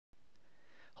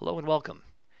Hello and welcome.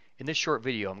 In this short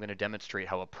video, I'm going to demonstrate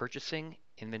how a purchasing,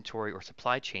 inventory, or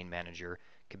supply chain manager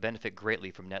can benefit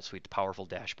greatly from NetSuite's powerful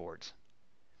dashboards.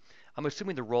 I'm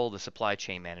assuming the role of the supply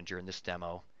chain manager in this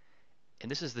demo,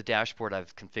 and this is the dashboard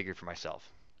I've configured for myself.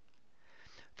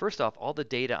 First off, all the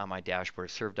data on my dashboard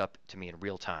is served up to me in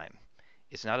real time.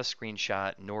 It's not a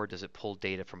screenshot, nor does it pull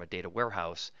data from a data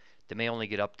warehouse that may only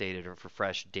get updated or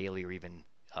refreshed daily or even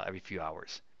every few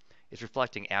hours. It's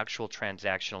reflecting actual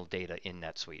transactional data in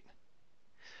NetSuite.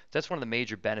 That's one of the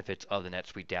major benefits of the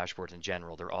NetSuite dashboards in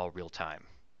general. They're all real time.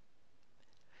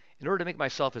 In order to make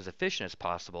myself as efficient as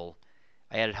possible,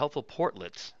 I added helpful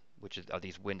portlets, which are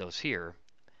these windows here,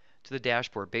 to the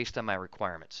dashboard based on my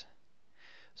requirements.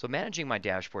 So managing my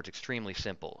dashboard is extremely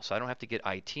simple, so I don't have to get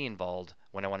IT involved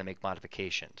when I want to make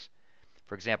modifications.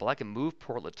 For example, I can move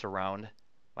portlets around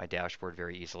my dashboard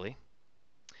very easily.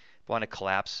 If I want to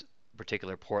collapse a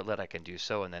particular portlet, I can do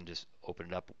so and then just open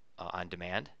it up on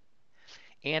demand.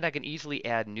 And I can easily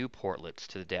add new portlets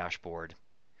to the dashboard,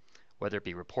 whether it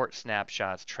be report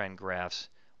snapshots, trend graphs,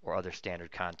 or other standard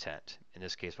content. In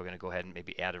this case, we're going to go ahead and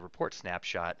maybe add a report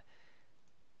snapshot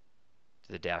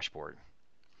to the dashboard.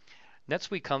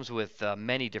 NetSuite comes with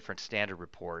many different standard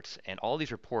reports, and all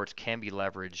these reports can be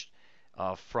leveraged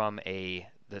from the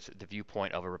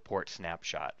viewpoint of a report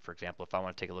snapshot. For example, if I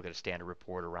want to take a look at a standard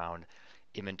report around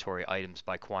inventory items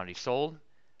by quantity sold,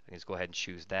 I can just go ahead and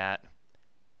choose that.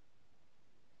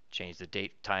 Change the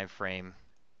date, time frame,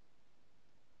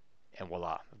 and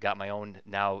voila. I've got my own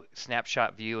now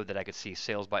snapshot view that I could see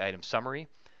sales by item summary,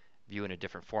 view in a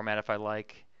different format if I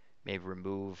like, maybe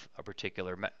remove a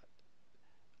particular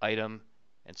item,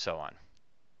 and so on.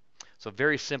 So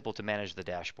very simple to manage the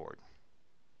dashboard.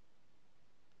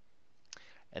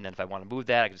 And then if I want to move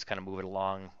that, I can just kind of move it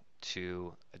along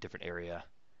to a different area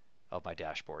of my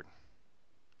dashboard.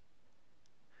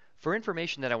 For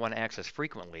information that I want to access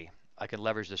frequently, I can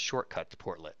leverage the shortcut to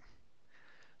Portlet.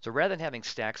 So rather than having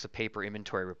stacks of paper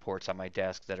inventory reports on my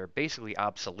desk that are basically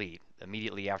obsolete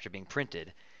immediately after being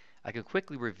printed, I can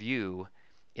quickly review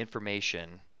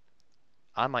information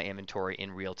on my inventory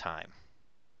in real time.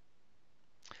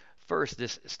 First,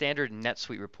 this standard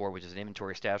NetSuite report, which is an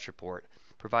inventory status report,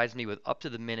 provides me with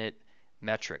up-to-the-minute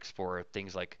metrics for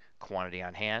things like quantity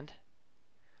on hand,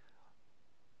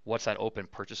 what's on open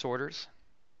purchase orders,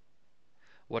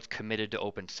 what's committed to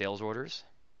open sales orders,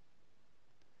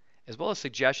 as well as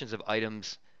suggestions of item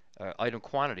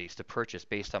quantities to purchase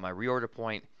based on my reorder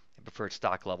point and preferred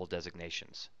stock level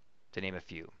designations, to name a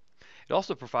few. It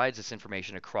also provides this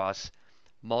information across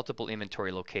multiple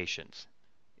inventory locations,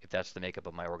 if that's the makeup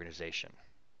of my organization.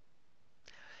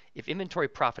 If inventory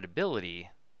profitability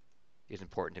is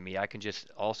important to me, I can just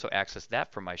also access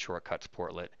that from my shortcuts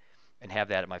portlet and have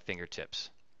that at my fingertips.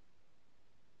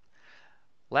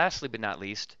 Lastly but not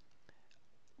least,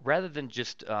 rather than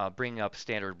just bringing up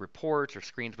standard reports or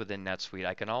screens within NetSuite,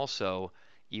 I can also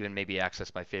even maybe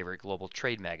access my favorite global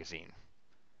trade magazine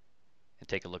and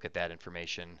take a look at that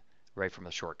information right from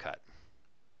the shortcut.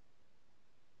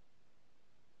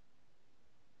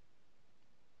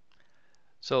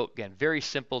 So again, very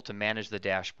simple to manage the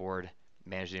dashboard,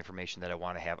 manage the information that I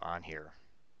want to have on here.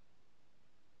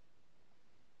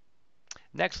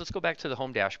 Next, let's go back to the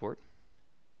home dashboard.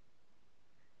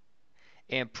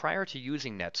 And prior to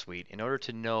using NetSuite, in order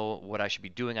to know what I should be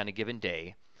doing on a given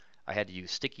day, I had to use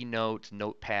sticky notes,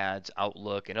 notepads,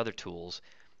 Outlook, and other tools,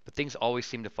 but things always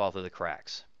seem to fall through the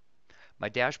cracks. My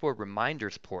dashboard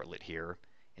reminders portlet here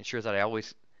ensures that I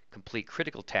always complete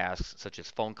critical tasks such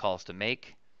as phone calls to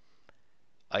make,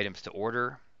 items to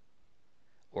order,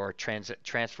 or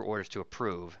transfer orders to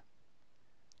approve,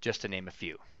 just to name a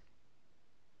few.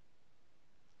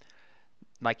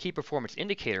 My key performance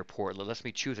indicator portlet lets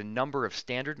me choose a number of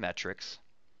standard metrics,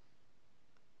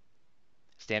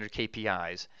 standard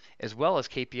KPIs, as well as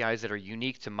KPIs that are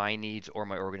unique to my needs or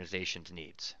my organization's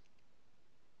needs.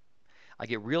 I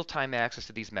get real-time access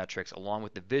to these metrics along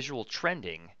with the visual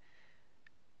trending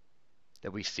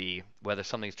that we see, whether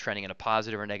something's trending in a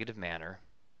positive or negative manner,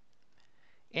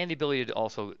 and the ability to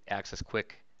also access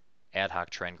quick ad hoc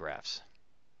trend graphs.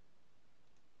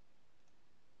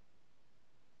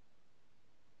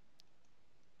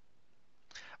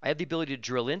 I have the ability to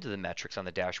drill into the metrics on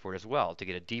the dashboard as well to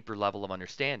get a deeper level of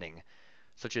understanding,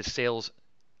 such as sales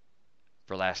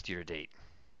for last year to date.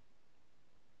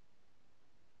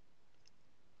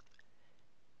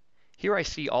 Here I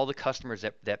see all the customers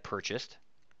that purchased,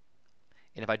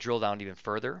 and if I drill down even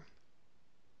further,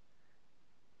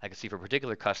 I can see for a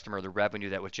particular customer the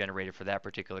revenue that was generated for that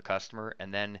particular customer,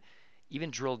 and then even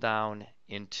drill down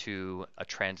into a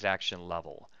transaction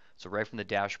level. So right from the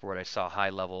dashboard I saw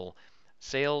high level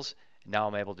sales, Now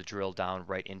I'm able to drill down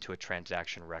right into a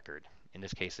transaction record, in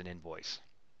this case an invoice.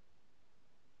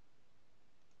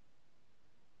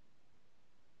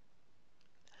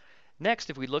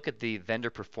 Next, if we look at the vendor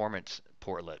performance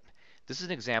portlet, this is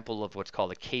an example of what's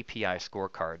called a KPI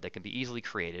scorecard that can be easily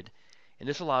created. And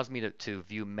this allows me to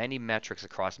view many metrics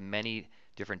across many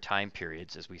different time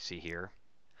periods, as we see here.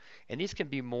 And these can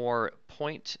be more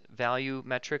point value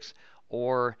metrics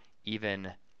or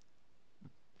even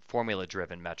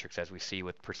formula-driven metrics, as we see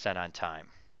with percent on time.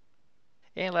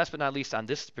 And last but not least, on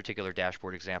this particular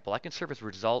dashboard example, I can surface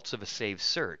results of a saved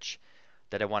search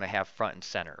that I want to have front and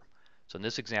center. So in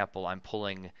this example, I'm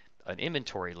pulling an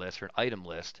inventory list or an item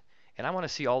list, and I want to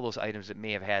see all those items that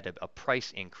may have had a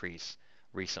price increase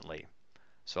recently.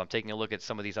 So I'm taking a look at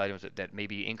some of these items that may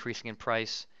be increasing in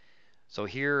price. So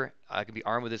here I can be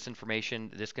armed with this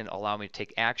information. This can allow me to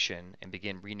take action and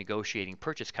begin renegotiating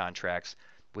purchase contracts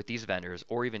with these vendors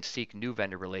or even seek new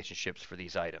vendor relationships for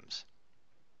these items.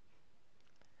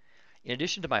 In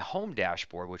addition to my home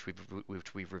dashboard, which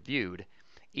we've reviewed,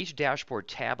 each dashboard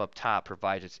tab up top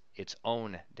provides its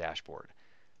own dashboard.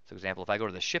 So for example, if I go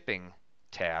to the shipping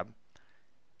tab,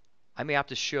 I may opt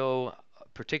to show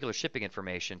particular shipping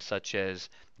information such as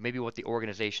maybe what the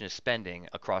organization is spending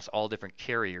across all different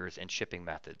carriers and shipping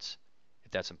methods,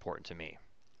 if that's important to me.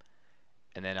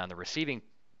 And then on the receiving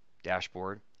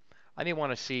dashboard, I may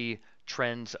want to see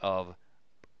trends of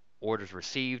orders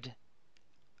received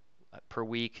per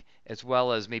week, as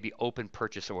well as maybe open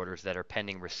purchase orders that are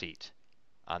pending receipt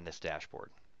on this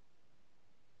dashboard.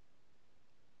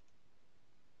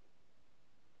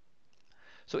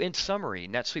 So in summary,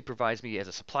 NetSuite provides me as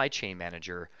a supply chain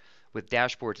manager with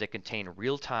dashboards that contain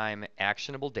real-time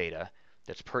actionable data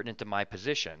that's pertinent to my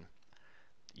position,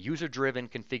 user-driven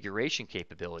configuration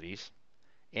capabilities,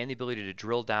 and the ability to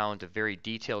drill down to very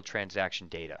detailed transaction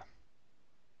data.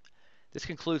 This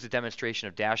concludes the demonstration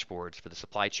of dashboards for the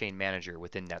supply chain manager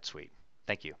within NetSuite.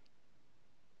 Thank you.